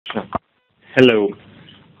Hello.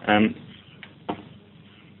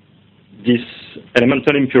 This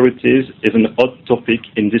elemental impurities is an hot topic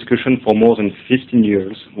in discussion for more than 15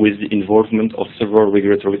 years with the involvement of several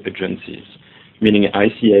regulatory agencies, meaning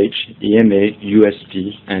ICH, EMA,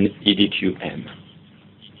 USP, and EDQM.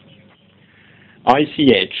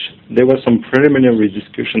 ICH, there were some preliminary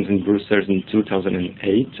discussions in Brussels in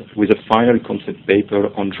 2008 with a final concept paper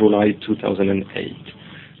on July 2008.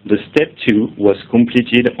 The step 2 was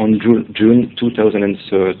completed on June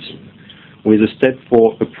 2013, with a step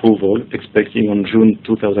 4 approval expecting on June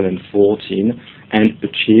 2014 and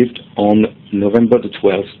achieved on November the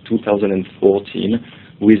 12th, 2014,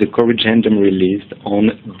 with a corrigendum released on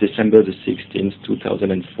December the 16th,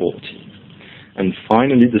 2014. And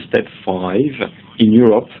finally, the step 5 in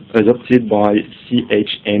Europe, adopted by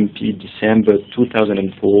CHMP December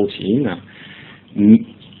 2014,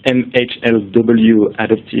 MHLW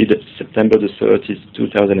adopted September the 30th,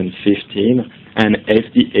 2015, and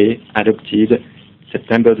FDA adopted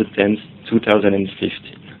September the 10th,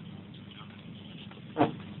 2015.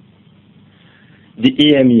 The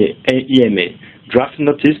EMA draft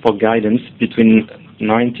notice for guidance between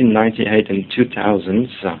 1998 and 2000,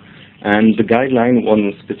 and the guideline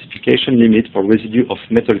on specification limit for residue of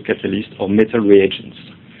metal catalyst or metal reagents.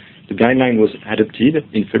 The guideline was adopted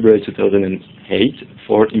in February 2008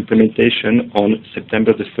 for implementation on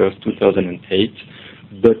September the 1st, 2008,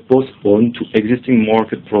 but postponed to existing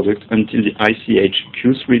market products until the ICH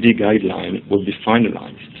Q3D guideline will be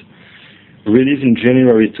finalized. Release in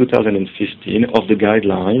January 2015 of the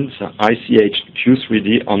guidelines ICH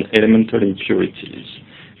Q3D on elemental impurities,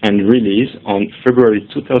 and release on February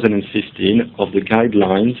 2015 of the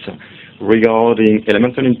guidelines regarding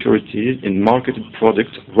elemental impurities in marketed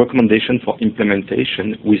products, recommendation for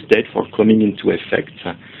implementation with date for coming into effect.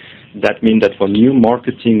 That means that for new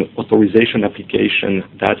marketing authorization application,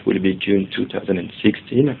 that will be June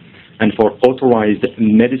 2016, and for authorized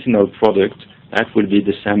medicinal product, that will be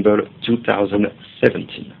December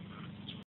 2017.